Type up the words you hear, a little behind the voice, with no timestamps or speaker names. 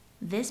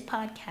This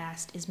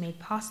podcast is made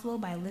possible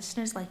by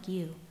listeners like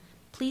you.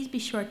 Please be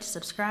sure to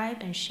subscribe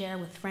and share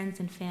with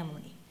friends and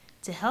family.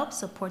 To help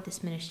support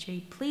this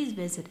ministry, please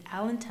visit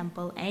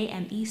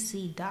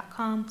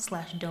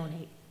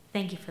allentempleamec.com/donate.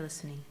 Thank you for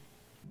listening.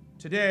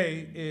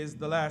 Today is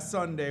the last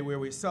Sunday where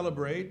we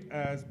celebrate,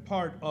 as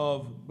part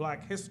of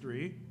Black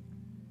history,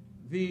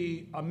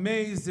 the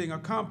amazing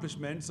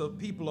accomplishments of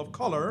people of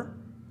color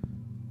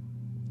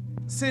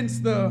since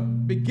the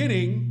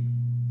beginning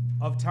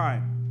of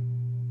time.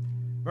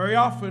 Very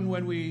often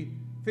when we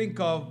think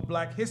of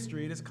Black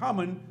history, it is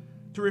common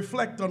to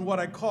reflect on what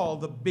I call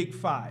the Big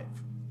Five.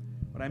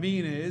 What I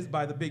mean is,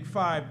 by the Big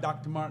Five,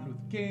 Dr. Martin Luther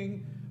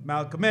King,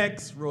 Malcolm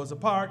X, Rosa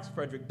Parks,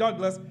 Frederick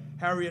Douglass,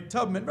 Harriet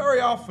Tubman. Very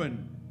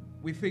often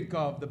we think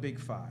of the Big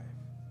Five.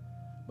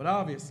 But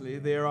obviously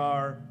there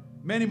are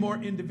many more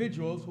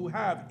individuals who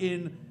have,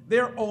 in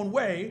their own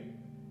way,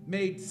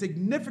 made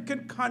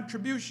significant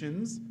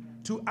contributions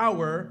to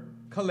our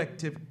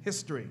collective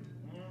history.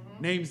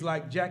 Names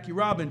like Jackie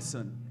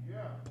Robinson,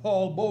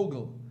 Paul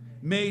Bogle,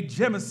 Mae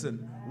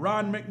Jemison,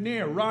 Ron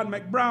McNair, Ron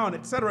McBrown,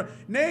 etc.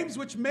 Names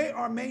which may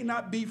or may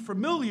not be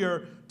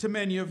familiar to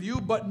many of you,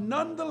 but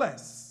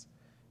nonetheless,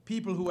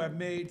 people who have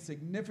made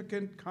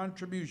significant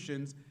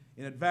contributions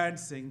in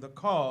advancing the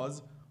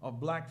cause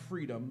of Black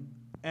freedom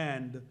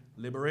and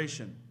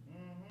liberation.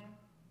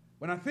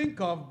 When I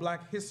think of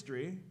Black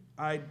history,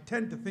 I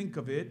tend to think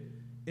of it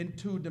in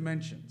two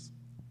dimensions.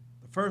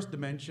 The first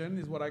dimension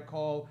is what I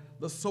call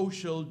the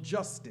social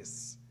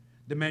justice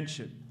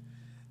dimension.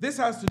 This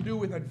has to do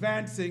with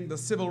advancing the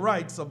civil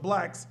rights of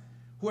blacks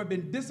who have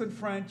been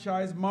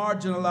disenfranchised,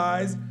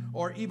 marginalized,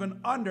 or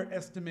even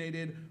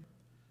underestimated.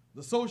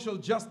 The social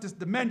justice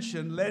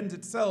dimension lends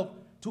itself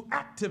to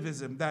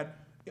activism that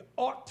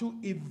ought to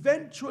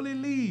eventually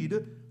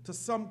lead to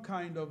some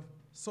kind of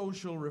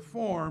social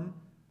reform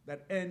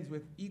that ends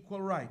with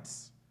equal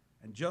rights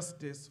and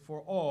justice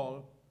for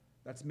all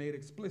that's made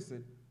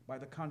explicit by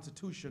the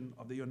Constitution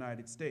of the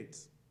United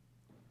States.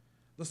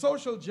 The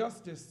social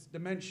justice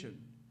dimension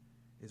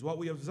is what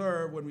we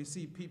observe when we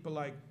see people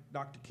like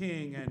Dr.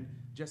 King and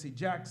Jesse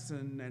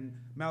Jackson and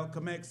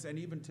Malcolm X, and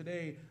even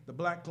today the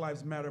Black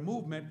Lives Matter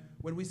movement,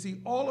 when we see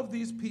all of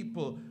these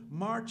people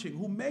marching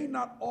who may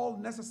not all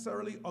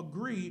necessarily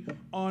agree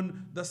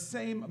on the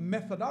same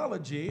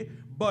methodology,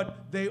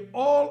 but they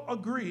all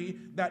agree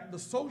that the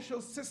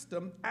social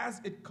system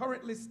as it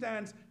currently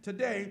stands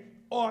today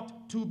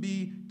ought to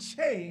be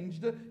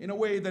changed in a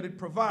way that it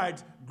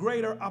provides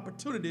greater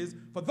opportunities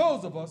for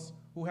those of us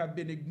who have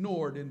been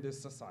ignored in this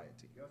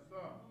society. Yes,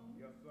 sir.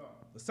 Yes, sir.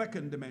 The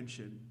second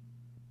dimension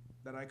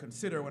that I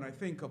consider when I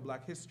think of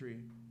Black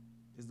history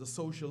is the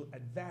social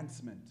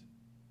advancement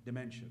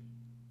dimension.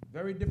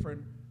 Very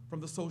different from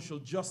the social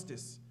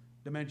justice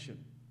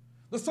dimension.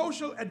 The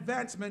social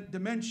advancement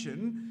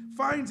dimension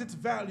finds its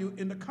value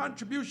in the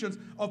contributions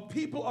of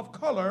people of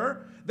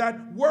color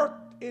that work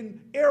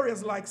in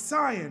areas like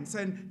science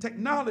and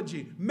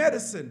technology,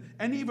 medicine,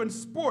 and even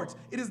sports.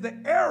 It is the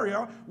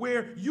area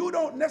where you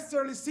don't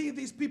necessarily see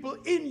these people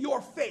in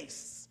your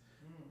face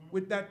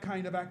with that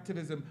kind of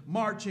activism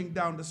marching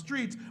down the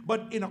streets,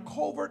 but in a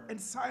covert and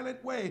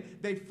silent way,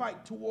 they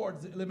fight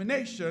towards the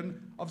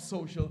elimination of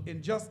social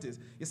injustice.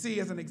 You see,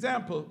 as an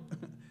example,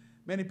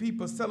 many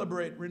people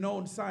celebrate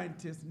renowned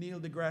scientist Neil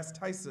deGrasse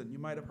Tyson. You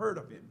might have heard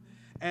of him.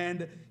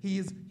 And he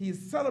is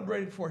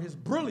celebrated for his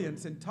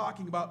brilliance in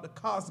talking about the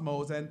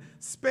cosmos and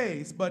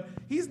space, but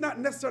he's not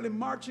necessarily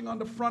marching on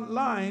the front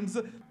lines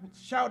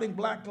shouting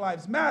Black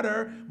Lives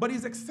Matter, but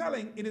he's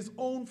excelling in his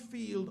own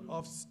field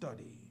of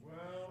study.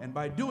 And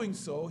by doing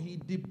so, he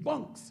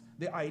debunks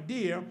the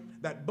idea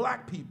that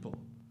black people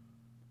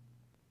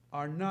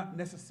are not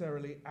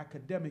necessarily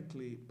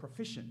academically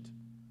proficient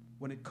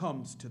when it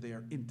comes to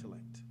their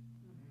intellect.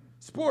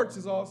 Sports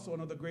is also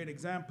another great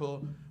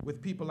example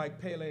with people like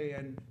Pele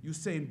and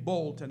Usain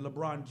Bolt and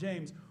LeBron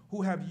James,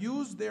 who have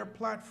used their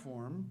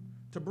platform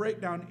to break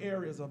down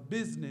areas of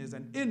business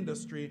and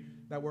industry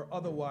that were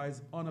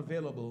otherwise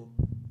unavailable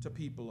to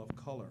people of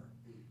color.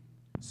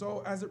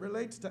 So as it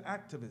relates to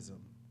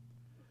activism,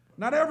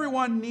 not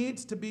everyone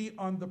needs to be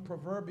on the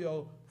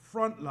proverbial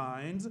front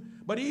lines,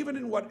 but even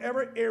in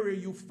whatever area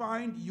you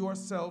find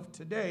yourself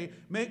today,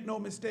 make no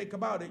mistake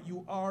about it,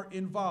 you are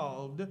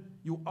involved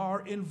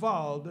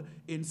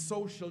in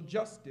social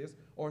justice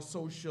or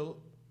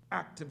social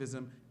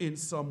activism in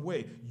some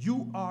way.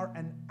 You are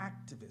an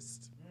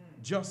activist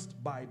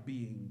just by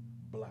being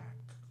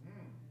black.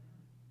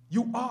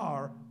 You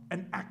are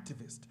an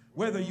activist,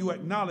 whether you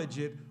acknowledge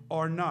it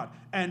or not.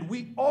 And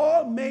we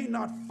all may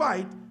not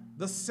fight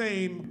the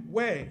same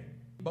way,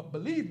 but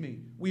believe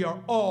me, we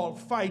are all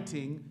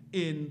fighting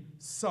in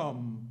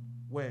some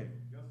way.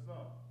 Yes, sir.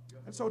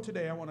 Yes, and so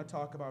today I want to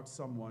talk about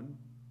someone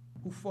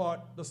who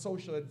fought the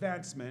social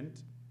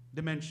advancement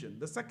dimension,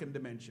 the second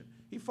dimension.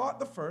 He fought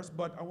the first,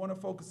 but I want to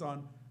focus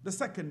on the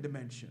second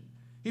dimension.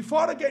 He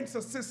fought against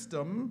a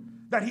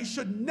system that he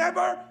should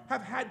never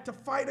have had to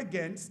fight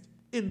against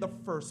in the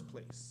first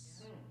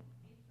place.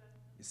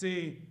 You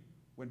see,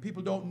 when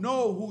people don't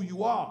know who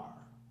you are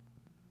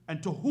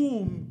and to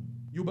whom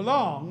you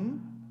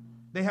belong,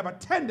 they have a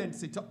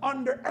tendency to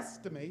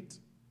underestimate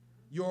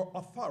your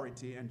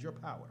authority and your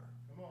power.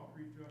 Come on,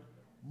 preacher.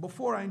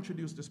 Before I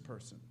introduce this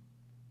person,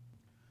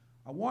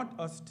 I want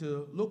us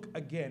to look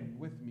again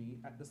with me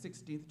at the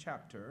 16th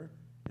chapter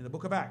in the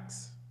book of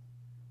Acts.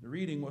 The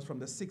reading was from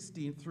the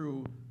 16th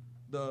through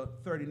the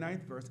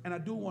 39th verse, and I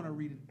do want to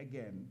read it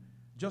again,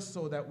 just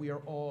so that we are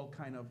all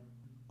kind of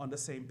on the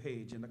same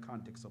page in the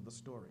context of the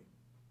story.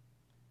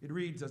 It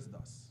reads as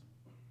thus.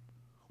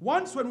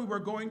 Once when we were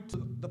going to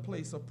the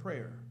place of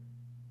prayer,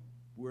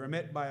 we were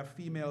met by a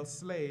female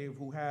slave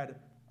who had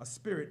a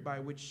spirit by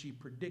which she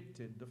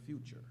predicted the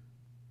future.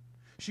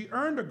 She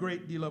earned a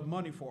great deal of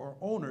money for her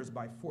owners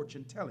by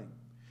fortune telling.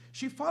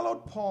 She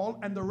followed Paul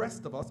and the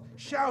rest of us,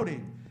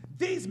 shouting,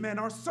 "These men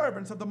are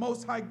servants of the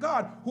Most High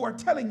God who are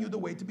telling you the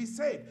way to be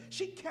saved."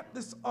 She kept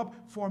this up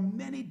for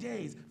many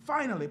days.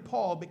 Finally,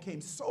 Paul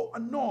became so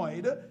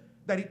annoyed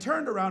that he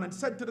turned around and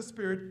said to the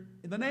spirit,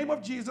 "In the name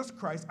of Jesus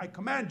Christ, I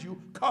command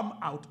you, come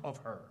out of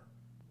her."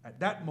 At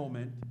that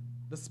moment,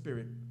 the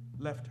spirit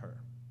left her.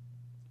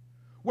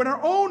 When her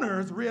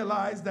owners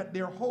realized that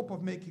their hope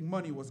of making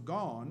money was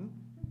gone,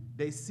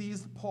 they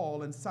seized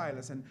Paul and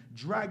Silas and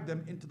dragged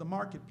them into the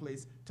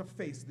marketplace to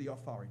face the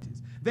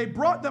authorities. They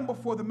brought them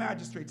before the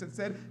magistrates and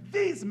said,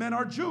 "These men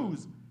are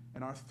Jews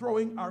and are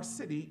throwing our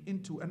city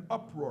into an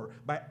uproar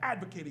by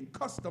advocating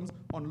customs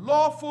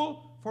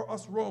unlawful for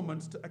us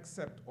Romans to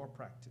accept or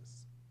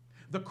practice."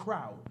 The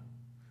crowd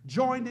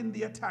joined in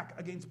the attack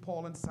against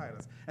Paul and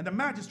Silas, and the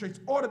magistrates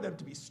ordered them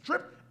to be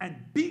stripped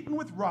and beaten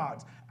with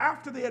rods.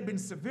 After they had been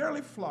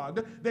severely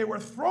flogged, they were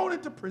thrown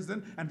into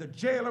prison, and the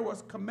jailer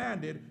was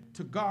commanded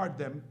to guard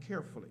them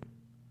carefully.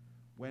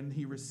 When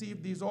he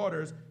received these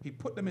orders, he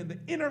put them in the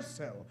inner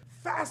cell,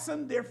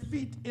 fastened their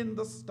feet in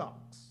the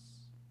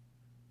stocks.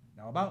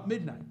 Now about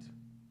midnight,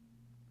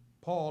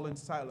 Paul and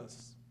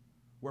Silas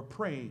were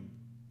praying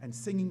and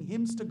singing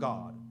hymns to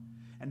God,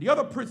 and the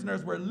other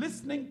prisoners were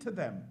listening to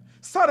them.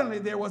 Suddenly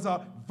there was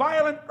a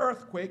violent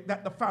earthquake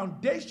that the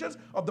foundations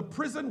of the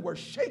prison were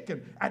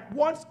shaken. At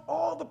once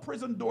all the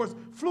prison doors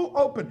flew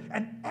open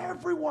and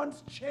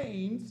everyone's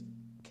chains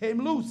came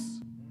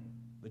loose.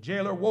 The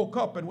jailer woke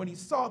up, and when he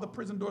saw the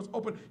prison doors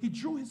open, he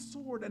drew his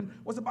sword and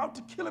was about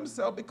to kill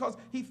himself because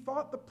he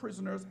thought the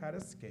prisoners had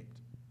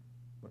escaped.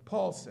 But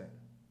Paul said,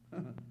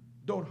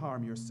 "Don't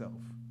harm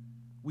yourself.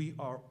 We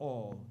are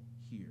all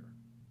here."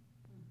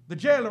 The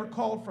jailer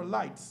called for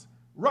lights,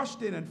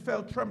 rushed in, and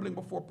fell trembling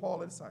before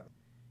Paul and Silas.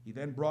 He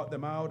then brought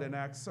them out and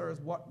asked,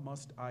 "Sirs, what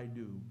must I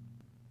do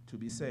to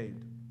be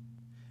saved?"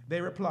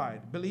 They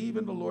replied, "Believe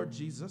in the Lord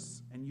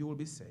Jesus, and you will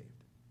be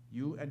saved,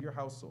 you and your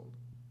household."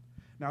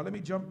 Now let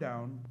me jump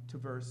down to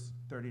verse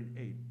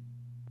 38.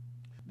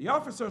 The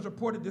officers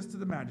reported this to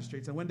the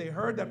magistrates, and when they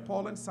heard that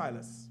Paul and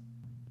Silas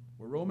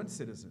were Roman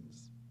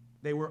citizens,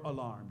 they were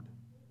alarmed.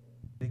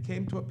 They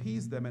came to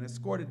appease them and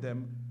escorted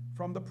them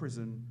from the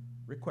prison,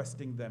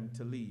 requesting them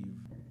to leave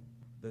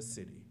the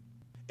city.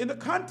 In the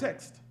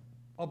context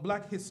of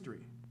black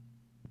history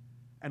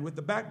and with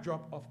the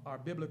backdrop of our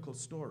biblical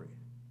story,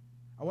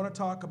 I want to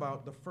talk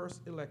about the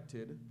first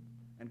elected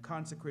and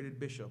consecrated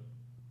bishop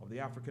of the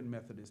African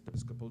Methodist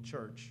Episcopal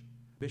Church,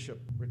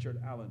 Bishop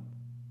Richard Allen.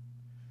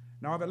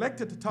 Now, I've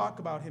elected to talk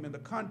about him in the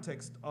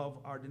context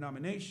of our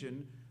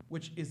denomination,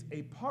 which is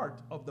a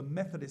part of the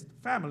Methodist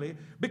family,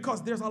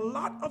 because there's a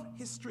lot of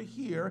history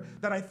here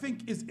that I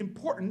think is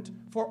important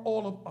for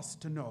all of us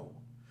to know.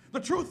 The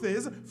truth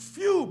is,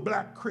 few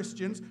black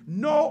Christians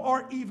know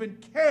or even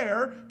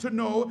care to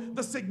know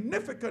the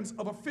significance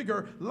of a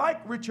figure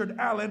like Richard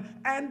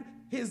Allen and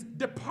his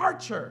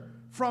departure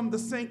from the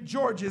St.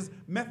 George's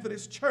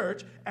Methodist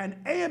Church, and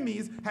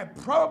AMEs have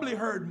probably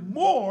heard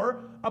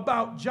more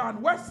about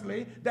John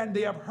Wesley than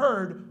they have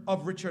heard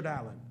of Richard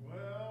Allen.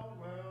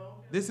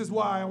 This is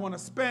why I want to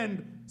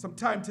spend some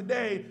time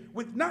today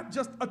with not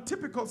just a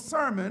typical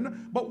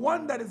sermon, but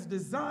one that is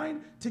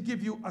designed to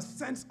give you a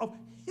sense of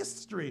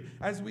history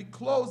as we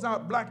close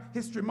out Black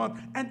History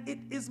Month. And it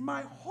is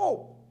my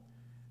hope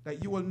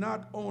that you will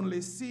not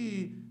only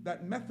see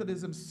that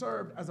Methodism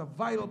served as a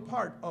vital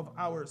part of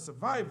our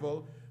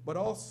survival, but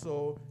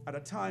also at a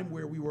time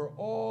where we were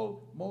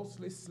all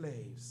mostly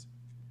slaves,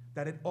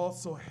 that it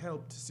also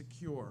helped to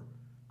secure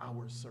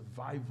our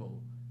survival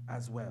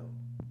as well.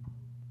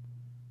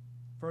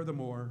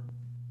 Furthermore,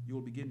 you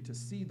will begin to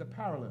see the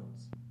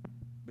parallels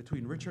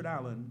between Richard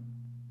Allen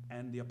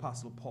and the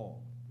Apostle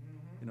Paul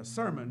in a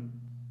sermon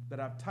that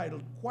I've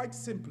titled quite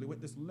simply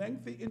with this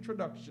lengthy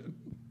introduction,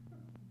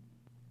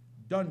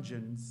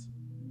 Dungeons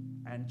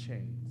and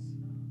Chains.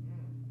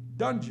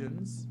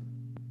 Dungeons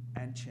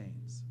and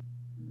Chains.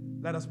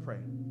 Let us pray.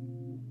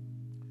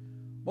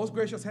 Most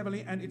gracious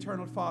Heavenly and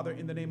Eternal Father,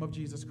 in the name of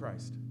Jesus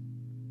Christ,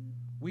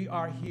 we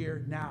are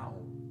here now,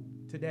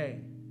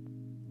 today,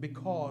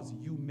 because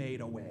you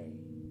made a way.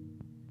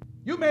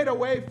 You made a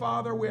way,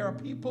 Father, where a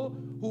people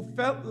who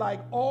felt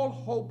like all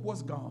hope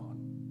was gone,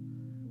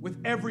 with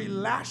every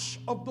lash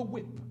of the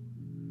whip,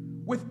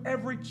 with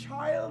every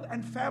child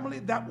and family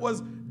that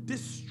was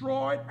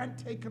destroyed and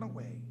taken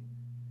away.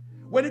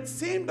 When it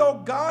seemed,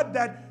 oh God,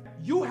 that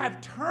you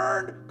have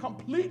turned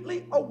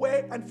completely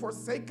away and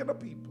forsaken the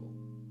people,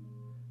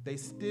 they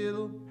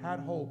still had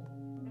hope.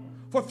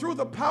 For through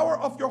the power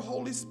of your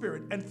Holy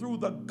Spirit and through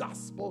the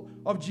gospel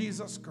of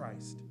Jesus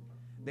Christ,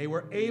 they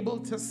were able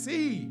to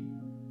see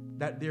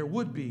that there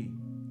would be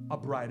a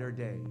brighter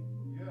day.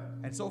 Yeah.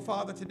 And so,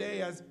 Father,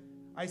 today as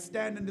I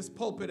stand in this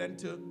pulpit and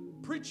to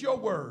preach your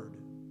word,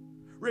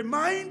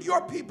 remind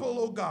your people,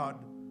 oh God,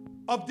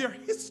 of their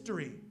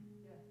history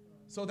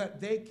so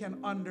that they can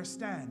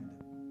understand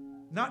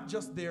not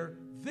just their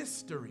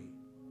history,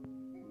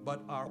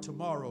 but our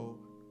tomorrow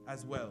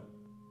as well.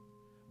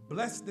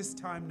 Bless this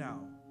time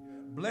now.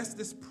 Bless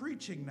this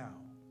preaching now.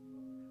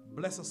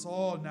 Bless us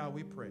all now,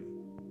 we pray.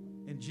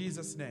 In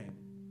Jesus' name.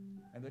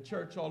 And the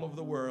church all over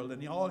the world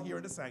and all here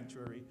in the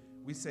sanctuary,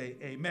 we say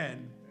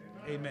amen,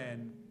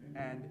 amen,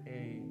 and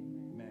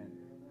amen.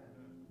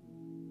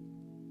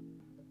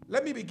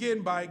 Let me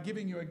begin by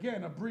giving you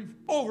again a brief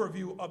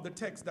overview of the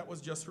text that was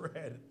just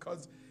read,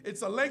 because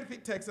it's a lengthy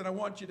text and I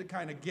want you to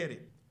kind of get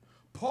it.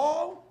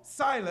 Paul,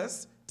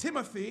 Silas,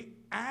 Timothy,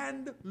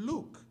 and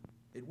Luke.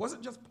 It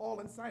wasn't just Paul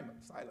and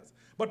Silas,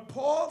 but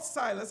Paul,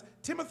 Silas,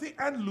 Timothy,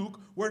 and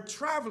Luke were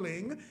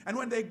traveling, and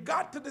when they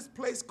got to this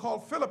place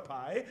called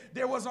Philippi,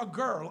 there was a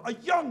girl, a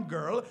young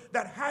girl,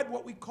 that had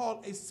what we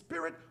call a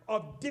spirit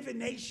of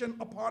divination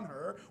upon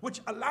her,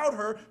 which allowed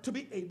her to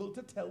be able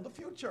to tell the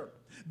future.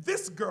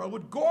 This girl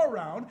would go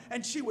around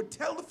and she would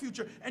tell the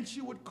future, and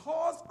she would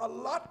cause a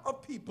lot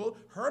of people,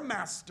 her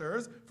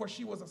masters, for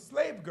she was a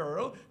slave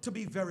girl, to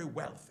be very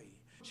wealthy.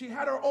 She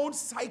had her own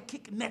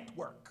psychic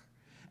network.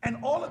 And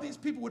all of these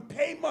people would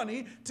pay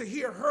money to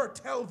hear her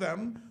tell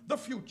them the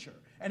future.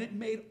 And it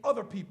made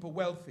other people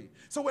wealthy.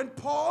 So when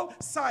Paul,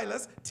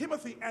 Silas,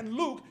 Timothy, and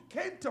Luke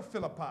came to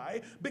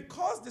Philippi,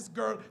 because this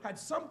girl had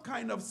some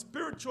kind of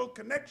spiritual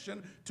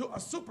connection to a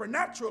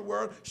supernatural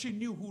world, she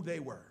knew who they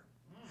were.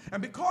 And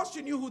because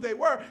she knew who they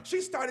were, she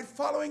started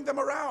following them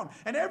around.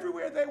 And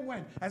everywhere they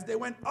went, as they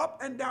went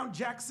up and down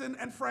Jackson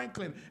and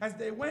Franklin, as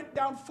they went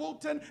down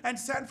Fulton and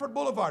Sanford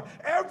Boulevard,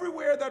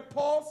 everywhere that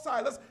Paul,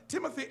 Silas,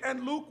 Timothy,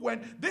 and Luke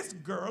went, this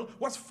girl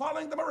was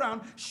following them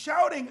around,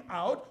 shouting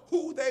out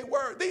who they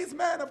were. These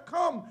men have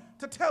come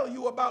to tell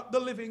you about the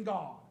living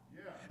God.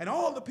 Yeah. And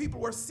all the people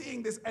were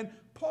seeing this. And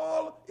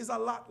Paul is a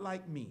lot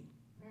like me.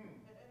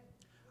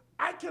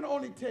 I can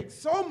only take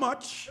so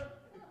much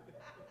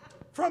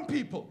from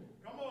people.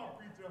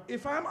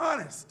 If I'm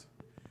honest,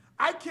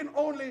 I'm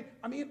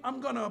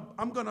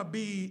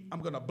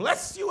gonna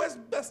bless you as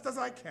best as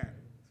I can.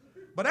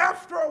 But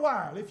after a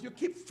while, if you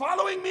keep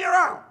following me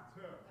around,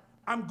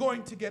 I'm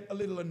going to get a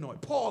little annoyed.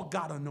 Paul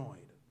got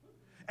annoyed.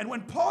 And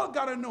when Paul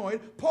got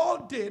annoyed,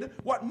 Paul did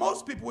what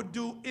most people would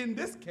do in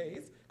this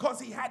case, because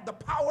he had the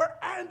power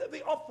and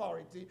the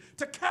authority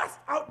to cast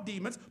out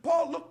demons.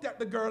 Paul looked at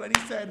the girl and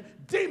he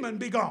said, "Demon,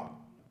 be gone.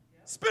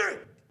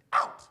 Spirit,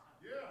 out."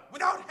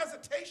 Without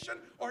hesitation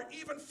or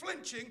even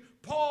flinching,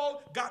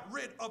 Paul got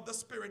rid of the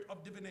spirit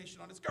of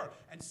divination on this girl.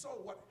 And so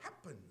what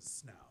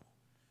happens now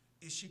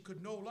is she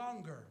could no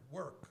longer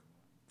work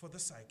for the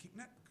psychic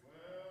network.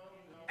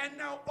 And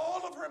now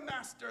all of her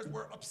masters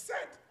were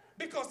upset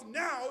because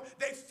now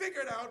they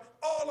figured out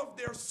all of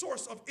their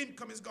source of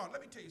income is gone.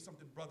 Let me tell you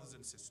something, brothers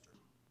and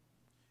sisters,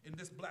 in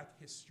this black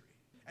history,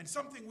 and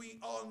something we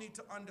all need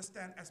to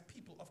understand as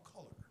people of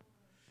color.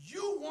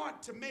 You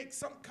want to make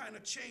some kind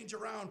of change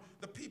around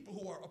the people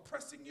who are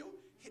oppressing you,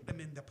 hit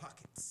them in the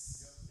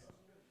pockets.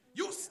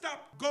 You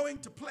stop going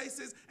to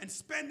places and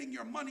spending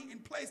your money in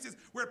places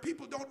where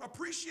people don't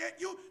appreciate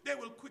you, they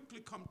will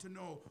quickly come to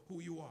know who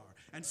you are.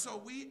 And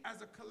so we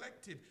as a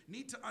collective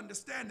need to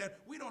understand that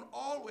we don't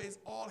always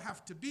all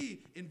have to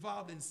be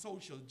involved in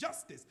social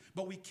justice,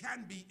 but we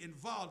can be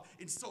involved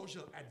in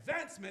social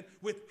advancement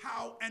with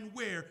how and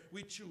where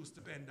we choose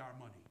to spend our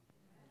money.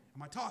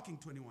 Am I talking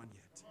to anyone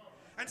yet?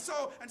 And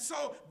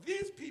so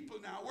these people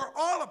now were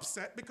all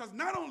upset because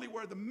not only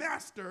were the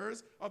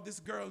masters of this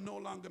girl no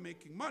longer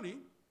making money,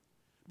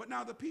 but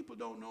now the people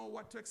don't know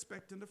what to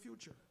expect in the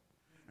future.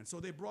 And so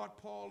they brought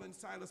Paul and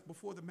Silas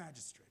before the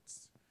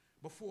magistrates,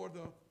 before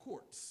the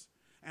courts.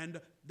 And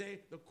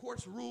the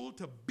courts ruled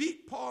to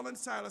beat Paul and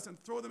Silas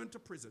and throw them into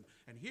prison.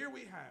 And here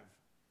we have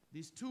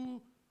these two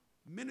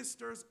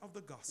ministers of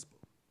the gospel,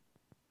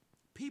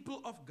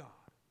 people of God,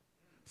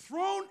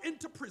 thrown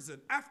into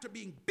prison after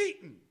being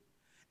beaten.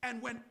 And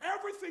when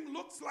everything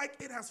looks like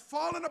it has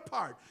fallen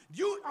apart,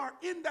 you are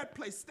in that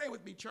place. Stay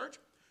with me, church.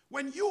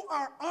 When you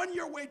are on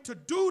your way to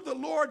do the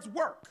Lord's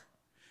work,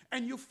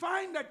 and you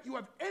find that you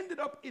have ended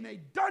up in a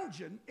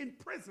dungeon, in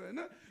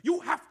prison, you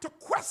have to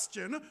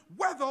question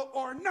whether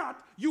or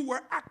not you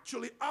were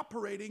actually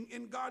operating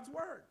in God's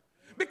word.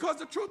 Because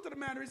the truth of the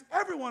matter is,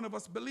 every one of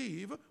us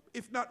believe,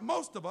 if not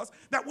most of us,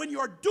 that when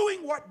you're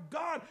doing what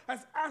God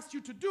has asked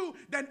you to do,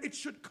 then it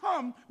should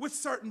come with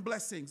certain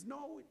blessings.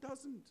 No, it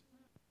doesn't.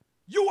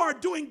 You are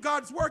doing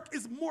God's work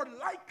is more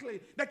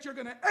likely that you're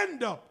going to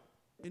end up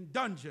in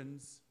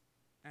dungeons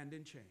and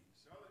in chains.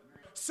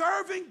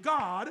 Serving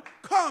God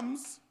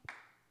comes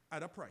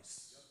at a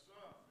price.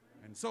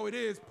 And so it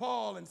is,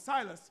 Paul and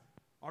Silas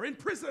are in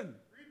prison,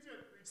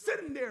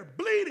 sitting there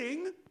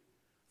bleeding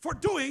for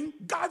doing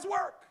God's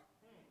work.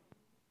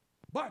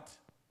 But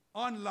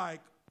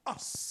unlike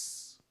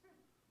us,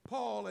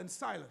 Paul and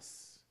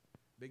Silas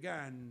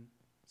began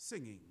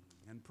singing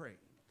and praying.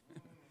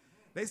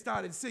 They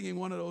started singing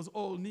one of those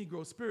old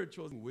Negro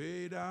spirituals.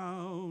 Way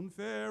down,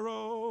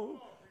 Pharaoh.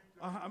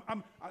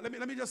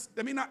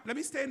 Let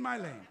me stay in my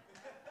lane.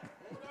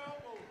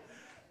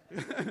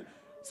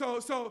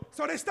 So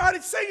they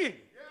started singing.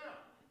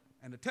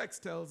 And the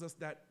text tells us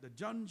that the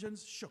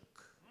dungeons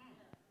shook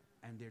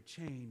and their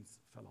chains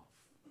fell off.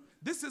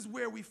 This is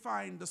where we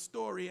find the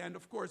story, and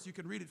of course you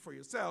can read it for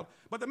yourself.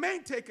 But the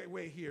main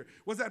takeaway here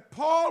was that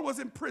Paul was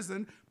in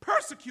prison,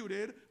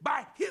 persecuted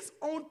by his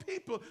own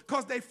people,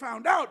 because they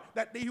found out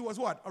that he was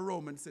what? A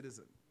Roman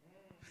citizen.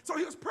 So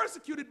he was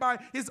persecuted by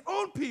his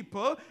own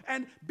people,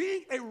 and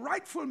being a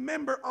rightful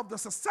member of the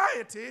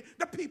society,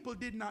 the people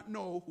did not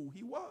know who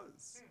he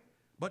was.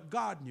 But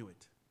God knew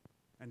it,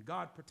 and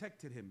God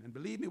protected him. And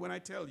believe me when I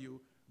tell you,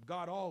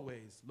 God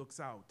always looks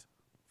out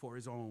for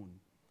his own.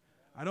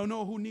 I don't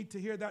know who need to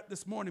hear that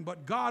this morning,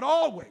 but God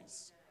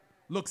always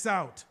looks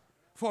out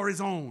for his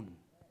own.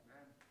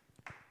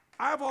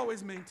 I've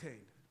always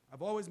maintained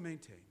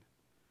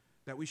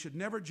that we should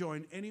never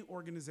join any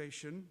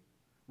organization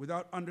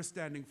without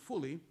understanding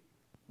fully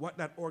what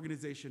that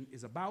organization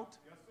is about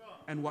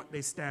and what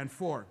they stand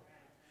for.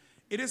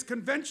 It is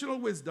conventional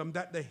wisdom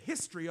that the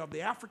history of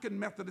the African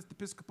Methodist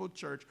Episcopal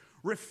Church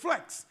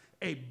reflects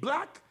a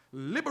black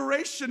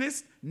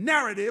liberationist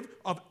narrative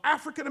of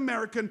African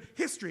American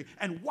history.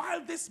 And while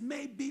this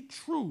may be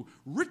true,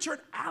 Richard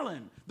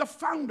Allen, the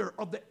founder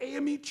of the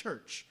AME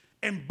Church,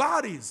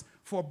 embodies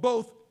for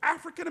both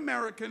African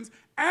Americans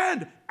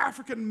and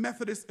African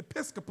Methodist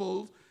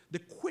Episcopals the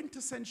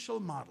quintessential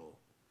model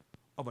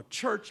of a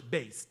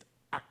church-based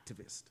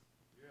activist.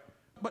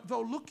 But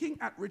though looking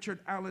at Richard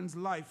Allen's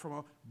life from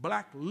a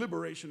black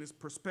liberationist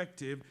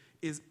perspective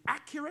is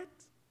accurate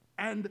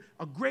and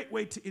a great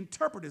way to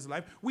interpret his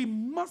life, we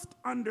must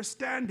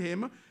understand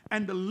him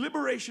and the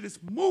liberationist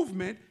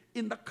movement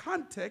in the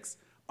context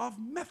of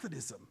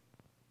Methodism.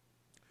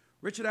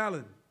 Richard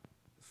Allen,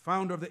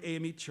 founder of the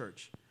AME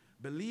Church,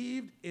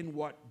 believed in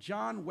what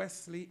John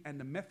Wesley and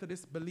the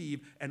Methodists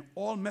believe, and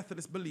all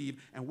Methodists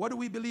believe. And what do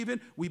we believe in?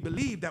 We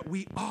believe that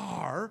we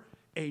are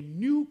a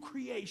new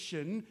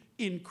creation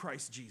in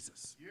Christ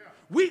Jesus. Yeah.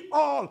 We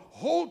all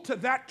hold to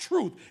that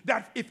truth,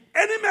 that if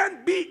any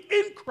man be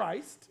in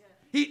Christ,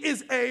 he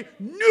is a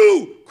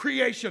new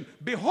creation.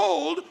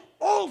 Behold,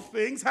 all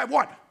things have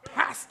what?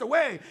 Passed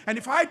away. And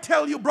if I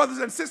tell you, brothers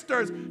and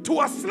sisters,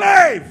 to a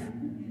slave,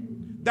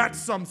 that's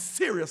some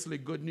seriously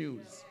good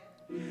news.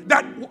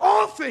 That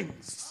all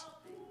things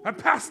have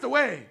passed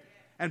away.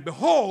 And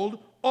behold,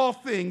 all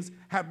things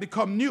have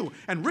become new.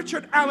 And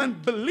Richard Allen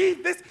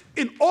believed this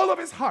in all of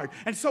his heart.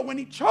 And so when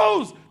he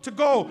chose to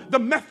go the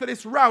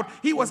Methodist route,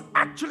 he was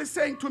actually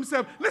saying to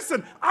himself,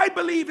 listen, I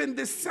believe in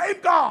this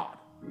same God.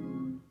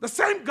 The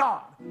same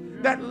God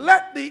that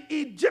let the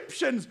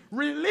Egyptians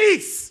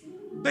release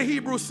the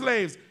Hebrew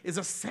slaves is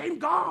the same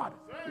God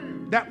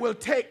that will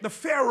take the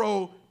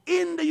Pharaoh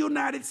in the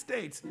United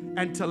States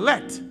and to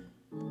let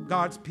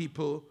God's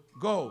people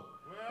go.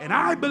 And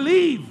I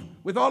believe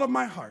with all of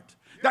my heart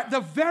that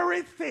the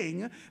very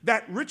thing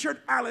that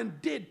Richard Allen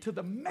did to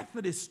the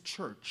Methodist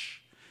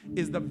Church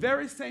is the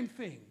very same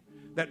thing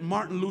that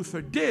Martin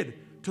Luther did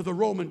to the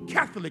Roman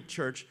Catholic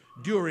Church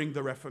during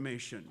the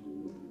Reformation.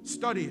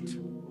 Study it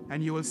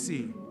and you will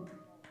see.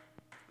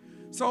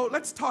 So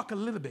let's talk a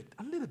little bit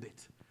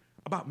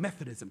about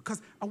Methodism,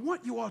 because I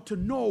want you all to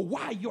know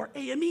why you're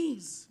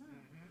AMEs,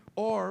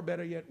 or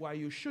better yet, why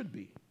you should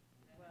be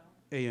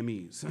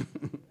AMEs.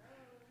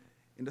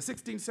 In the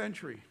 16th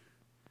century,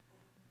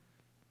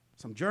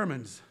 some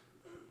Germans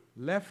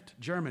left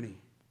Germany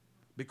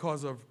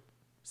because of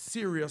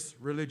serious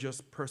religious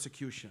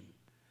persecution,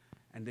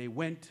 and they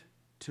went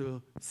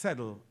to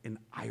settle in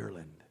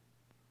Ireland.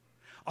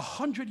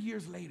 100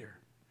 years later,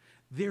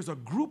 there's a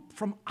group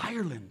from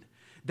Ireland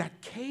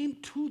that came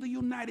to the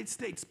United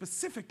States,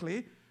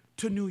 specifically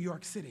to New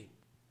York City.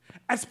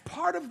 As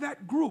part of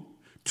that group,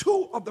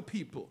 two of the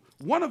people,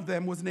 one of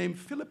them was named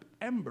Philip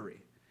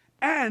Embury,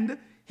 and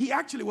he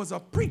actually was a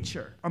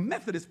preacher, a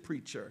Methodist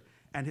preacher,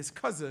 and his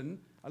cousin,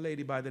 a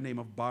lady by the name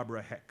of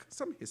Barbara Heck.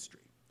 Some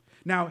history.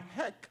 Now,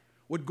 Heck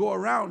would go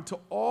around to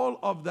all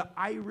of the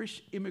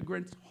Irish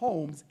immigrants'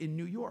 homes in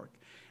New York,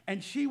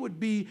 and she would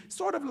be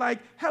sort of like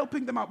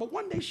helping them out. But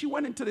one day she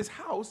went into this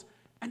house,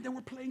 and they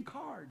were playing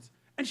cards,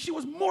 and she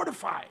was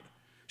mortified.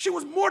 She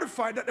was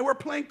mortified that they were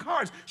playing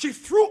cards. She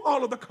threw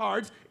all of the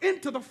cards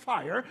into the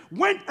fire,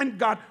 went and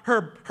got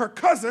her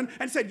cousin,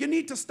 and said, you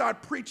need to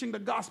start preaching the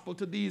gospel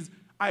to these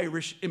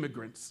Irish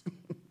immigrants.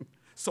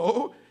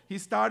 So he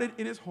started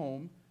in his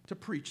home to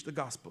preach the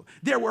gospel.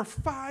 There were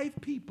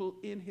 5 people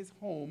in his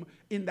home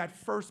in that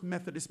first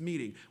Methodist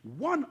meeting.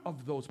 One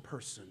of those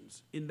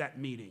persons in that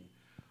meeting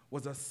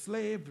was a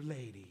slave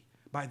lady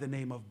by the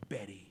name of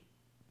Betty.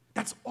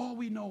 That's all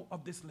we know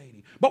of this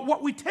lady. But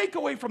what we take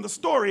away from the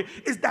story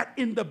is that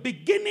in the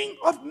beginning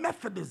of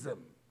Methodism,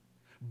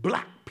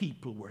 black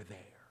people were there.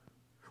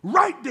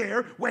 right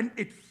there when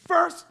it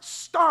first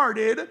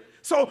started.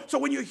 So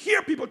when you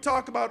hear people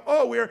talk about,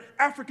 oh, we're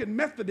African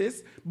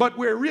Methodists, but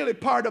we're really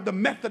part of the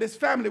Methodist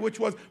family, which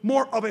was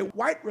more of a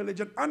white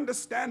religion,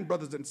 understand,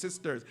 brothers and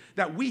sisters,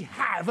 that we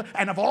have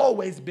and have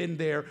always been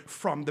there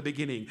from the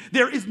beginning.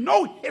 There is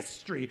no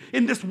history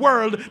in this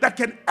world that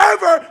can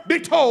ever be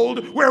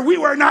told where we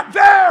were not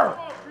there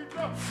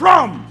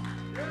from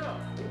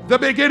the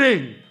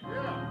beginning.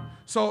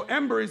 So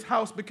Embry's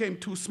house became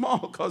too small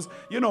because,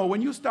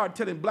 when you start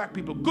telling black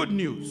people good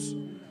news,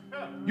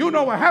 you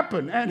know what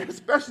happened. And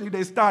especially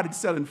they started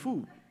selling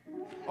food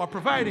or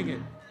providing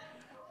it.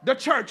 The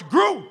church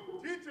grew.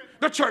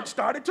 The church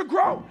started to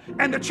grow.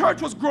 And the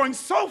church was growing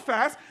so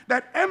fast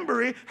that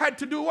Embry had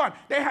to do what?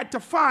 They had to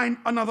find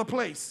another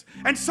place.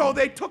 And so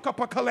they took up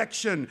a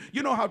collection.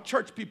 You know how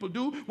church people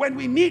do? When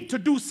we need to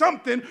do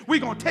something, we're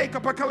going to take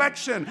up a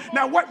collection.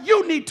 Now, what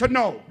you need to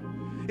know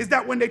is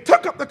that when they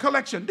took up the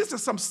collection, this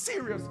is some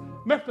serious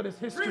Methodist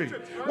history.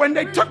 When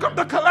they took up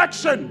the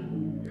collection,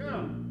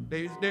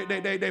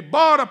 they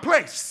bought a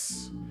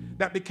place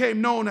that became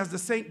known as the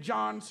St.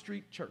 John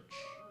Street Church.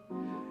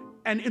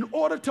 And in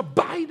order to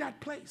buy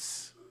that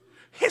place,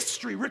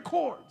 history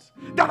records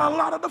that a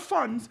lot of the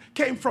funds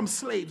came from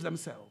slaves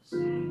themselves.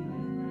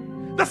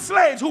 The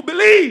slaves who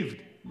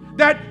believed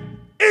that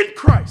in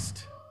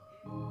Christ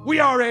we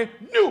are a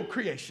new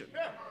creation.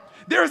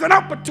 There's an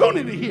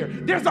opportunity here.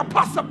 There's a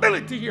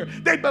possibility here.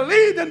 They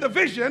believed in the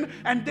vision,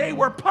 and they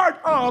were part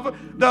of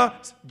the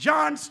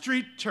John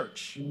Street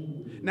Church.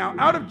 Now,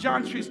 out of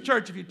John Street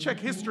Church, if you check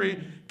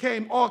history,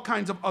 came all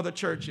kinds of other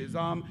churches.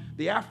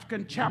 The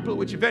African Chapel,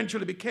 which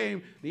eventually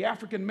became the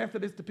African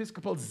Methodist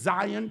Episcopal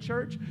Zion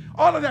Church.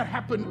 All of that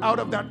happened out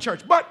of that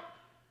church. But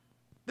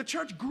the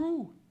church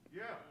grew.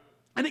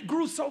 And it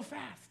grew so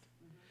fast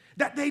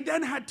that they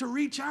then had to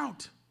reach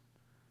out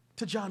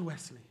to John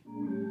Wesley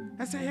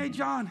and say, hey,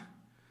 John,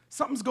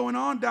 something's going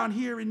on down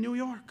here in New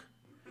York.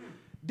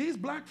 These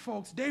black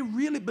folks, they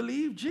really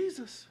believe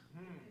Jesus.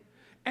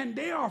 And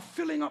they are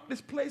filling up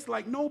this place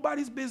like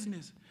nobody's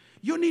business.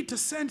 You need to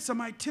send some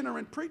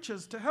itinerant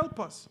preachers to help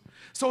us.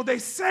 So they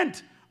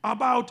sent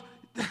about,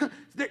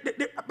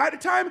 by the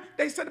time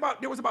they said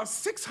there was about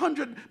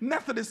 600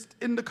 Methodists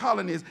in the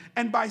colonies.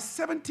 And by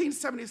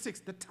 1776,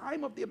 the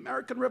time of the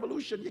American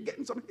Revolution, you're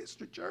getting some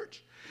history,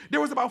 church.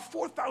 There was about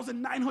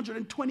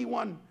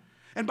 4,921.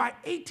 And by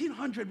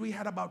 1800, we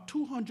had about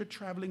 200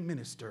 traveling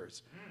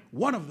ministers.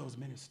 One of those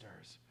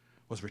ministers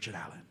was Richard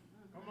Allen.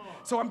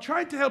 So I'm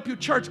trying to help you,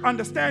 church,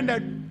 understand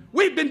that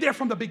we've been there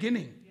from the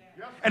beginning.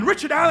 And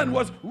Richard Allen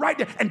was right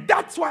there. And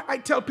that's why I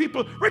tell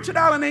people, Richard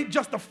Allen ain't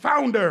just the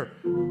founder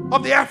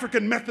of the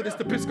African Methodist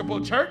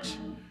Episcopal Church.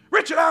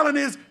 Richard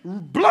Allen's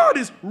blood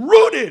is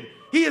rooted.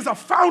 He is a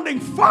founding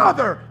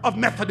father of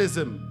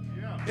Methodism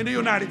in the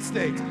United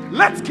States.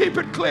 Let's keep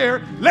it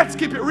clear. Let's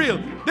keep it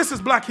real. This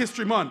is Black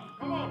History Month.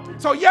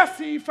 So yes,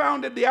 he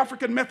founded the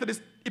African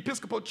Methodist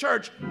Episcopal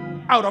Church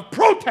out of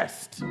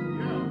protest,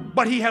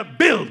 but he helped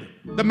build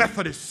the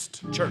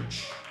Methodist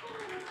Church.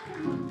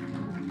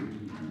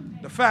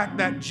 The fact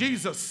that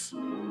Jesus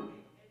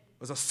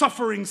was a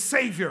suffering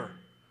Savior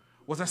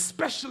was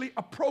especially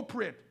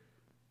appropriate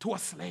to a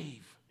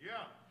slave.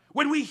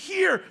 When we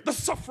hear the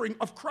suffering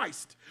of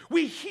Christ,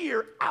 we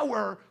hear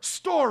our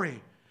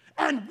story,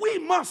 and we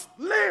must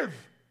live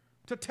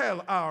to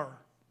tell our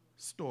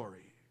story.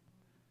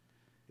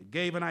 It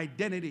gave an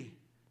identity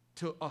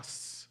to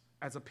us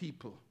as a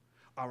people,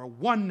 our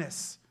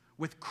oneness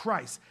with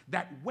Christ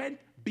that went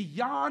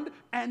beyond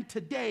and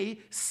today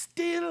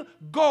still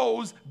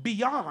goes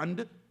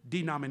beyond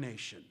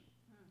denomination.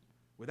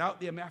 Without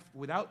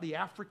the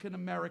African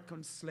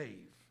American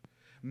slave,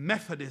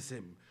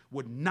 Methodism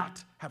would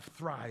not have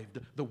thrived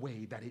the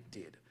way that it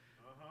did.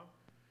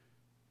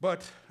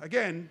 But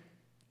again,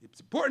 it's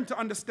important to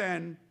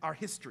understand our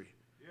history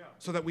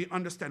so that we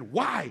understand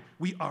why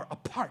we are a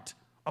part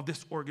of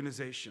this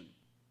organization.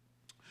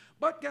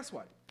 But guess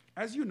what?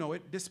 As you know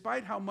it,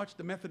 despite how much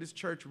the Methodist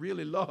Church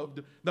really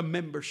loved the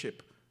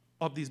membership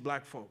of these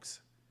black folks,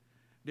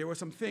 there were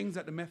some things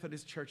that the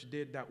Methodist Church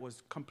did that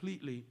was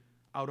completely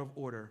out of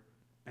order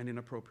and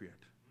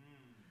inappropriate.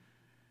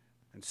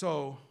 And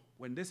so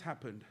when this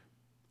happened,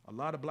 a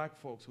lot of black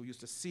folks who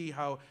used to see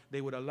how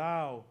they would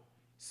allow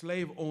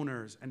slave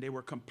owners, and they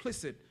were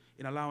complicit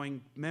in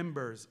allowing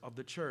members of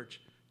the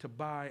church to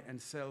buy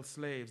and sell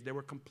slaves, they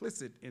were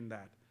complicit in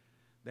that.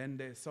 Then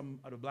some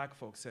of the black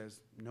folks says,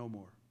 no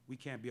more. We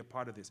can't be a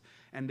part of this.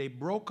 And they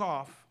broke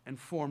off and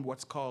formed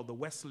what's called the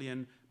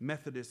Wesleyan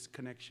Methodist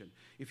Connection.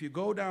 If you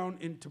go down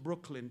into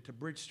Brooklyn to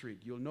Bridge Street,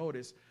 you'll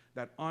notice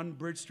that on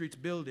Bridge Street's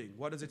building,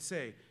 what does it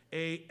say?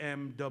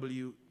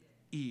 AMWE,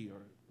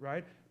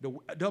 right? The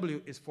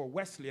W is for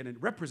Wesleyan, and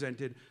it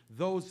represented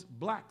those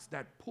blacks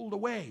that pulled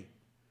away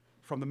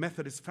from the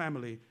Methodist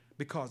family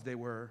because they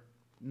were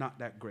not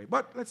that great.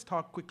 But let's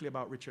talk quickly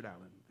about Richard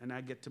Allen, and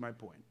I get to my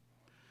point.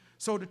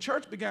 So the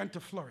church began to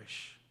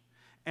flourish.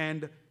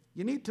 And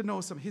you need to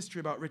know some history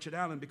about Richard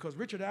Allen, because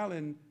Richard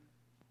Allen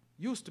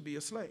used to be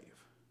a slave.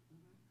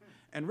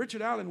 And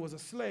Richard Allen was a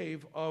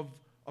slave of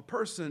a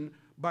person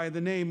by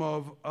the name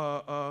of,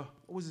 what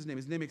was his name?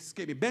 His name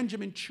escaped me.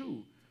 Benjamin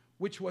Chew,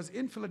 which was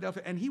in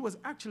Philadelphia. And he was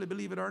actually,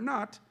 believe it or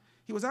not,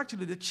 he was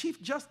actually the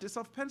Chief Justice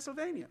of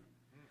Pennsylvania.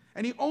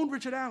 And he owned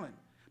Richard Allen.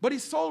 But he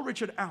sold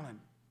Richard Allen.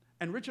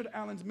 And Richard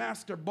Allen's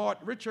master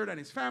bought Richard and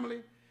his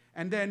family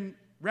and then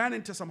ran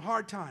into some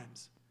hard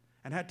times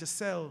and had to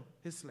sell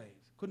his slaves.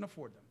 Couldn't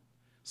afford them.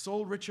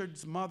 Sold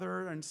Richard's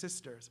mother and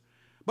sisters.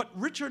 But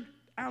Richard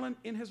Allen,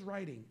 in his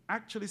writing,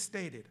 actually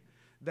stated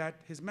that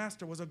his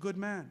master was a good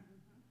man.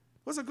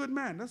 Was a good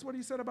man. That's what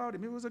he said about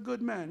him. He was a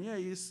good man. Yeah,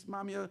 he's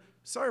mommy a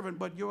servant,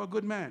 but you're a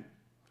good man.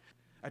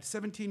 At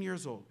 17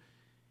 years old,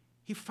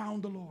 he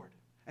found the Lord.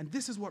 And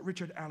this is what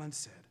Richard Allen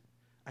said.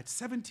 At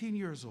 17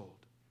 years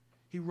old,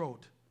 he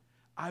wrote,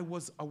 I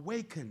was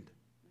awakened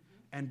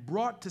and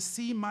brought to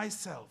see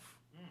myself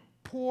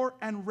poor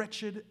and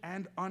wretched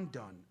and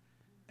undone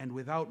and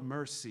without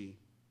mercy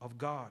of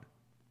God.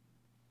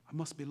 I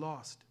must be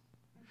lost.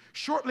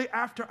 Shortly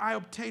after I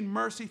obtained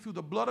mercy through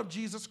the blood of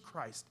Jesus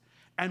Christ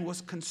and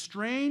was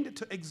constrained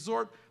to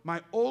exhort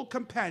my old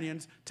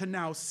companions to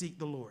now seek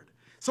the Lord.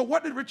 So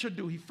what did Richard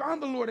do? He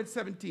found the Lord at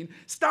 17,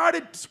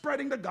 started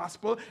spreading the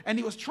gospel, and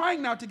he was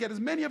trying now to get as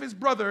many of his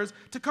brothers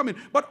to come in.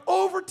 But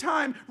over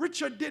time,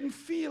 Richard didn't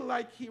feel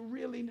like he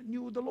really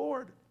knew the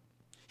Lord.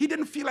 He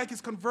didn't feel like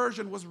his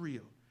conversion was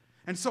real.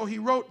 And so he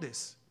wrote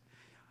this.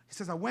 He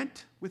says, I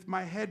went with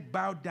my head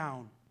bowed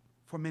down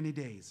for many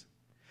days.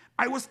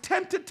 I was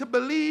tempted to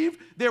believe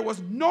there was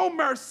no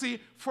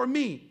mercy for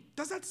me.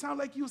 Does that sound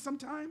like you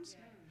sometimes?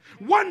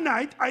 Yeah. One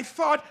night I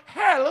thought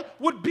hell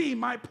would be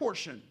my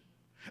portion.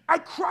 I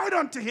cried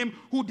unto him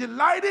who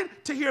delighted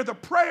to hear the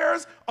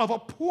prayers of a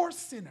poor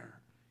sinner.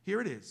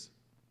 Here it is.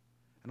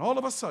 And all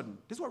of a sudden,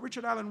 this is what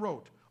Richard Allen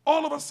wrote.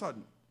 All of a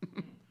sudden,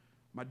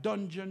 my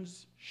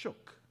dungeons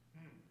shook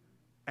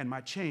and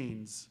my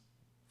chains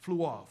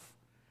flew off.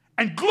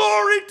 And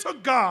glory to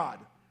God,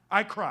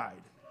 I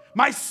cried.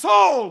 My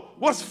soul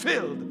was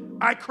filled.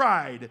 I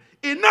cried,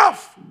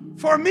 enough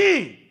for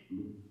me.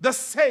 The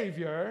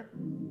Savior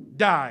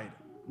died.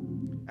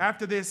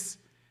 After this,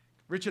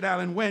 Richard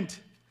Allen went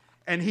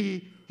and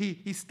he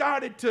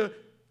started to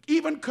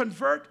even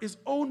convert his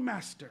own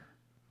master,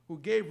 who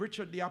gave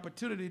Richard the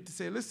opportunity to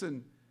say,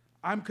 listen,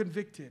 I'm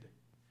convicted.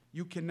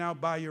 You can now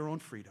buy your own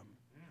freedom,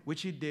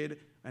 which he did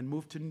and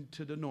moved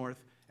to the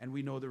north, and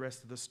we know the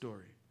rest of the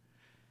story.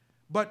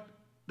 But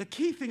the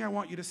key thing I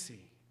want you to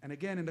see, and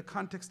again in the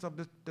context of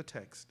the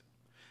text,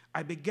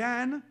 I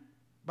began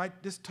by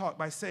this talk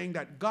by saying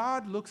that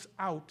God looks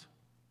out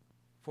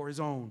for his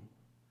own.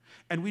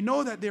 And we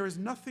know that there is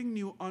nothing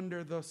new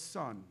under the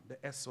sun,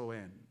 the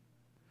S-O-N.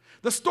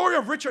 The story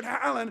of Richard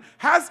Allen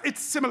has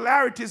its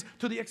similarities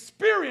to the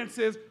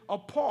experiences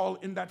of Paul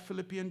in that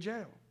Philippian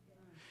jail.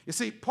 You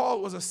see,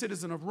 Paul was a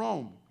citizen of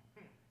Rome,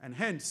 and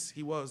hence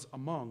he was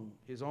among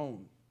his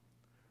own.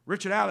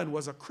 Richard Allen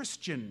was a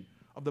Christian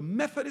of the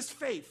Methodist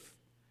faith,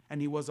 and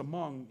he was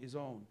among his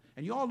own.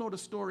 And you all know the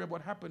story of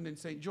what happened in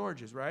St.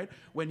 George's, right?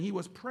 When he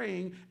was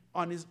praying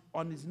on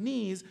his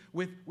knees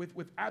with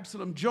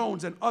Absalom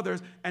Jones and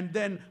others, and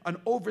then an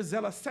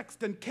overzealous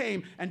sexton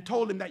came and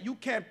told him that you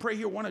can't pray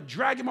here, want to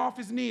drag him off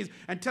his knees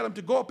and tell him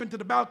to go up into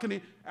the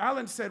balcony.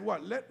 Allen said,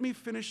 what? Let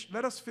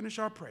us finish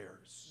our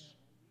prayers,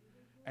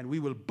 and we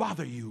will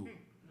bother you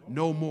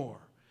no more.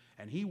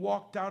 And he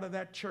walked out of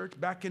that church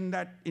back in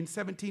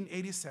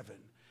 1787.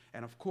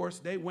 And of course,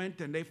 they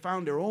went and they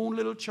found their own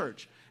little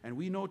church. And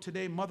we know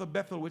today Mother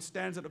Bethel, which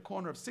stands at the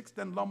corner of 6th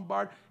and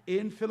Lombard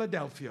in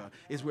Philadelphia,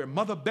 is where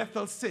Mother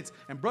Bethel sits.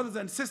 And brothers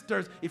and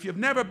sisters, if you've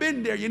never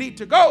been there, you need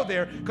to go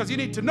there because you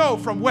need to know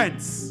from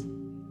whence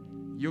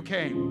you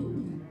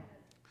came.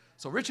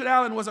 So Richard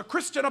Allen was a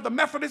Christian of the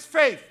Methodist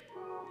faith.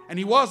 And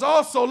he was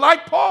also,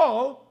 like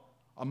Paul,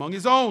 among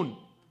his own.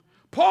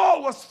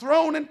 Paul was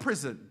thrown in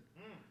prison.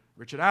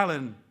 Richard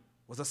Allen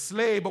was a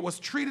slave but was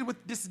treated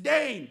with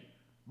disdain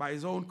by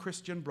his own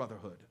Christian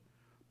brotherhood.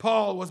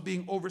 Paul was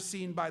being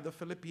overseen by the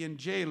Philippian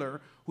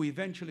jailer who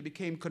eventually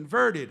became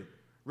converted.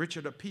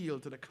 Richard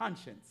appealed to the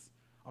conscience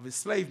of his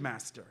slave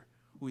master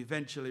who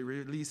eventually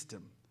released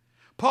him.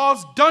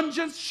 Paul's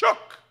dungeons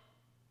shook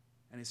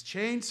and his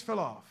chains fell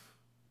off.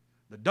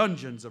 The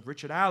dungeons of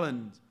Richard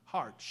Allen's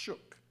heart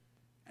shook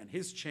and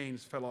his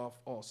chains fell off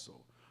also.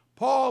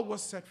 Paul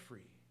was set free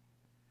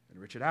and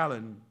Richard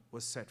Allen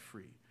was set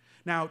free.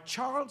 Now,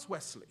 Charles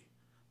Wesley,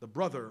 the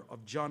brother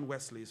of John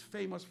Wesley, is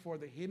famous for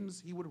the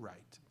hymns he would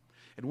write.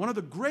 And one of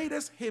the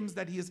greatest hymns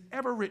that he has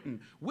ever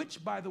written,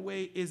 which, by the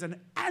way, is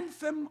an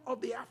anthem of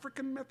the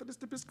African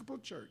Methodist Episcopal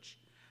Church,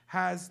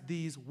 has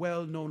these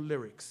well-known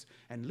lyrics.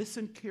 And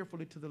listen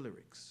carefully to the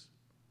lyrics.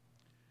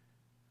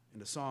 In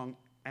the song,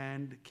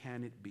 And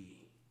Can It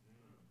Be?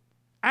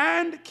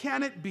 And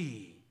can it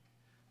be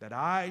that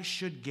I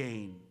should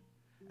gain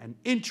an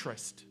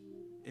interest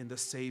in the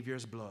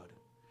Savior's blood?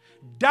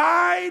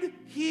 Died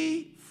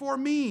he for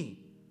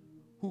me,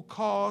 who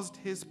caused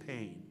his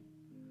pain,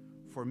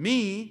 for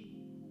me,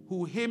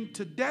 who him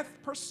to death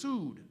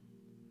pursued.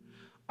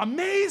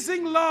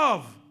 Amazing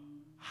love,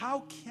 how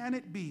can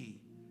it be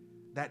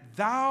that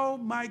thou,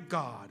 my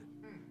God,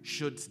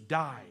 shouldst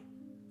die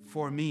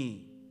for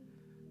me?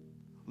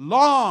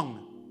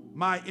 long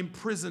my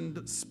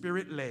imprisoned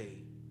spirit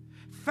lay,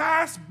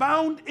 fast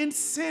bound in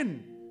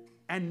sin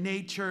and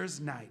nature's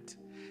night.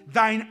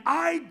 Thine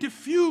eye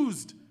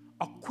diffused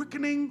a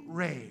quickening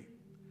ray.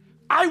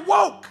 I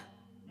woke,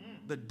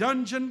 the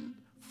dungeon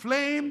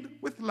flamed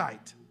with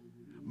light.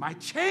 My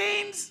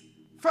chains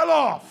fell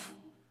off,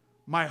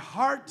 my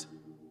heart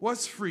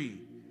was free.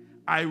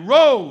 I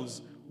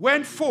rose,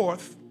 went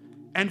forth,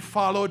 and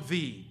followed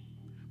thee.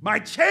 My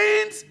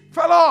chains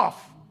fell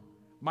off,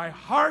 my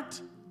heart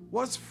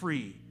was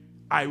free.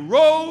 I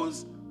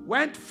rose,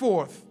 went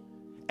forth,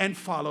 and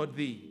followed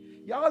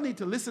thee. Y'all need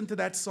to listen to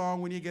that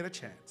song when you get a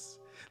chance.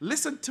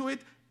 Listen to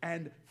it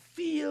and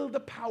feel the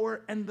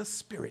power and the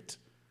spirit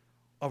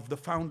of the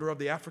founder of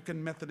the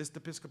African Methodist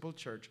Episcopal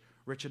Church,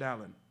 Richard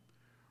Allen.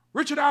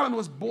 Richard Allen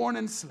was born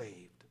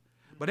enslaved.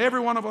 But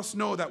every one of us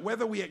know that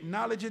whether we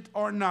acknowledge it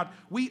or not,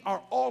 we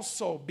are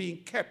also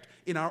being kept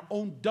in our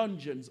own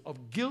dungeons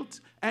of guilt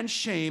and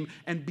shame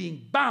and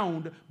being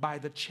bound by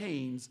the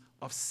chains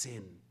of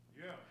sin.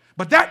 Yeah.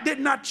 But that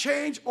did not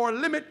change or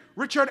limit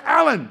Richard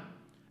Allen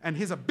and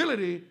his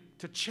ability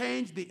to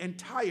change the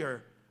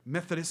entire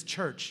Methodist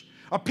Church.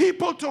 A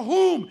people to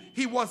whom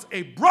he was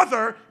a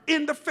brother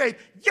in the faith,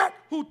 yet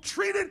who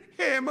treated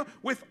him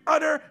with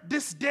utter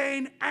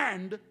disdain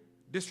and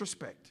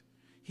disrespect.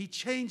 He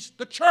changed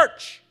the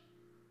church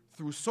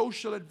through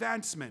social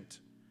advancement,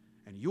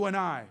 and you and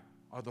I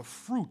are the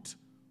fruit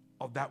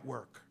of that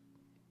work.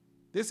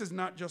 This is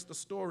not just the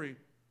story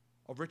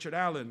of Richard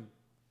Allen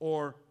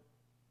or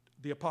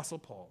the Apostle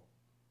Paul,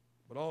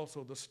 but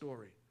also the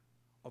story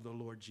of the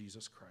Lord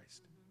Jesus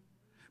Christ.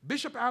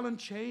 Bishop Allen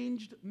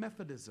changed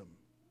Methodism.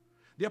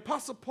 The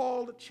Apostle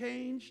Paul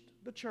changed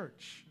the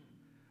church.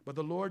 But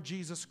the Lord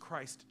Jesus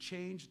Christ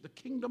changed the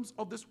kingdoms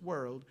of this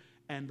world,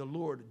 and the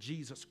Lord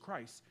Jesus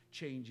Christ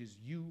changes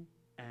you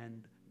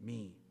and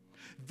me.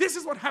 This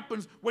is what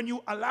happens when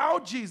you allow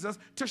Jesus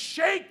to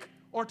shake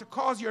or to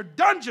cause your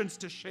dungeons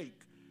to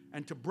shake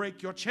and to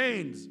break your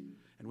chains.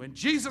 And when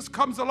Jesus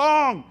comes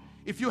along,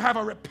 if you have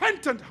a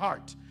repentant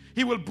heart,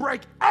 he will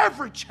break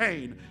every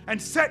chain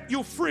and set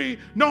you free,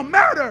 no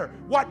matter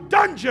what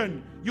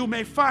dungeon you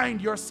may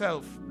find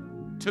yourself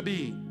to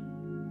be.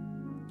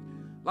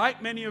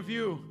 Like many of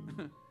you,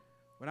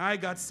 when I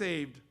got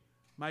saved,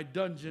 my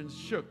dungeons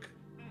shook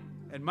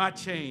and my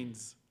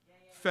chains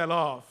fell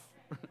off.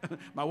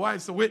 My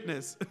wife's a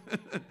witness.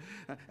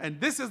 And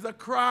this is the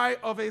cry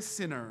of a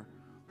sinner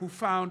who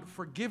found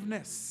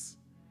forgiveness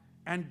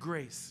and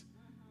grace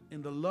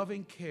in the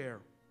loving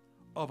care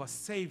of a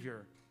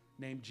Savior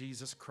named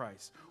Jesus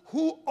Christ,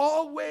 who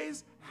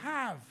always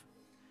have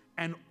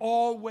and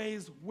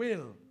always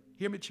will,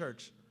 hear me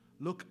church,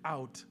 look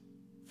out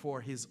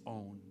for his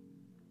own.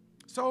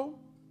 So,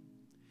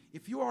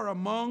 if you are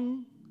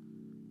among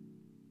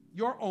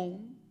your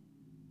own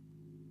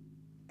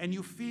and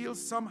you feel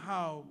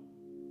somehow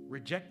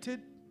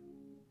rejected,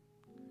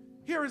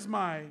 here is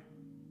my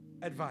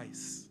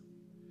advice.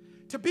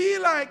 To be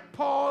like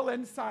Paul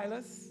and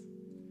Silas,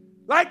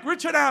 like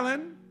Richard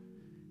Allen,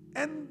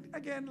 and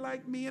again,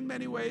 like me in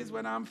many ways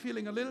when I'm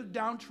feeling a little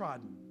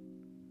downtrodden,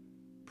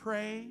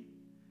 pray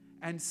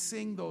and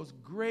sing those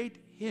great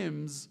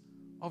hymns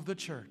of the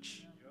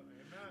church.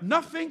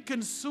 Nothing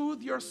can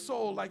soothe your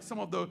soul like some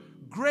of the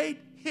great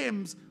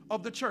hymns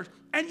of the church.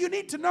 And you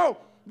need to know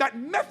that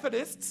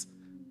Methodists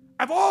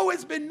have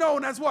always been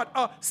known as what?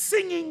 A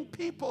singing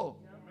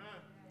people.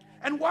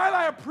 And while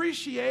I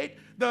appreciate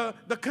the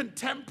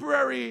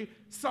contemporary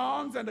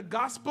songs and the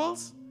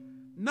gospels,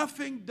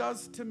 nothing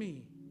does to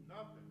me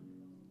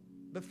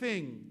the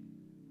thing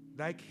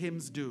like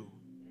hymns do.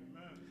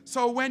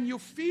 So when you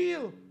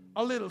feel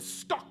a little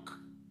stuck,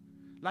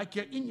 like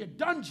you're in your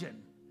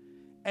dungeon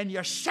and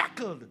you're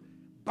shackled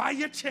by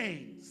your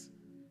chains,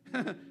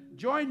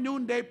 join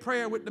noonday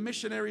prayer with the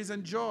missionaries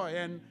and joy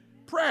and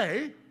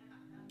pray,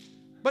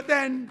 but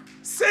then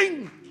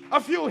sing a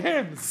few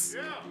hymns,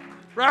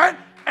 right?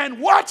 And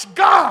watch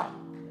God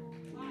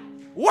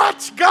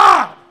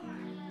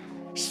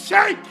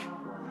shake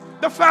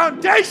the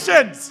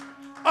foundations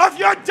of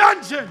your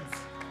dungeons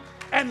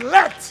and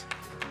let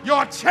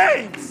your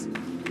chains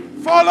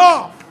fall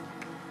off.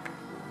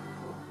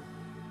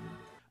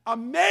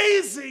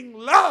 Amazing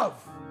love.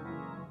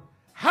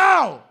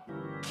 How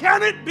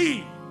can it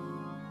be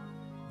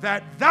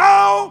that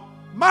thou,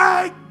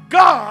 my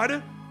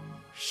God,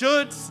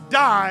 shouldst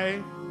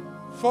die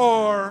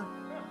for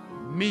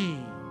me?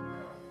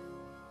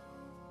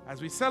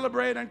 As we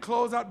celebrate and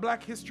close out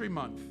Black History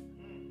Month,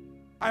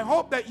 I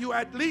hope that you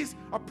at least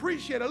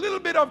appreciate a little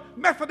bit of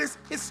Methodist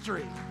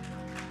history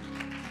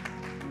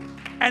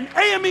and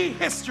AME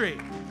history.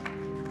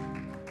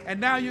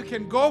 And now you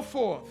can go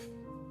forth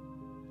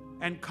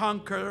and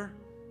conquer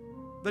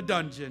the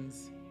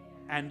dungeons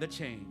and the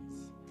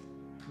chains.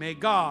 May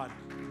God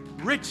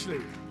richly,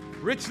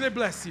 richly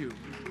bless you,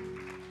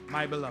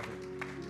 my beloved.